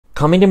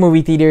Coming to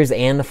movie theaters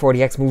and the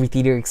 4DX movie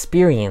theater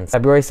experience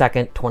February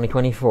 2nd,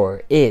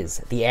 2024 is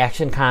the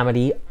action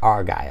comedy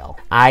Argylle.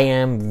 I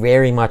am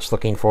very much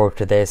looking forward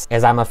to this,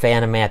 as I'm a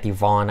fan of Matthew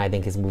Vaughn. I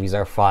think his movies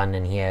are fun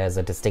and he has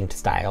a distinct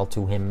style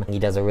to him. He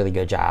does a really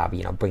good job,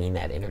 bringing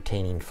that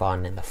entertaining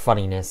fun and the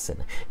funniness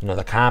and,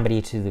 the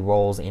comedy to the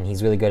roles, and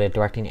he's really good at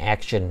directing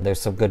action. There's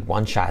some good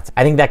one-shots.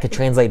 I think that could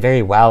translate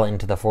very well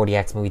into the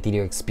 4DX movie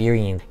theater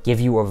experience,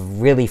 give you a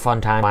really fun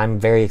time. I'm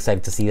very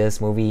excited to see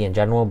this movie in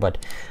general, but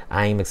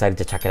I'm excited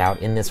to check it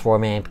out in this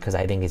format because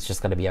I think it's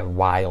just going to be a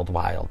wild,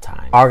 wild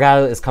time.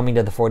 Argylle is coming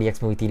to the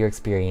 4DX movie theater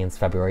experience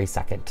February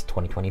 2nd,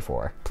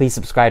 2024. Please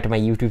subscribe to my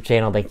YouTube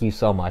channel. Thank you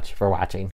so much for watching.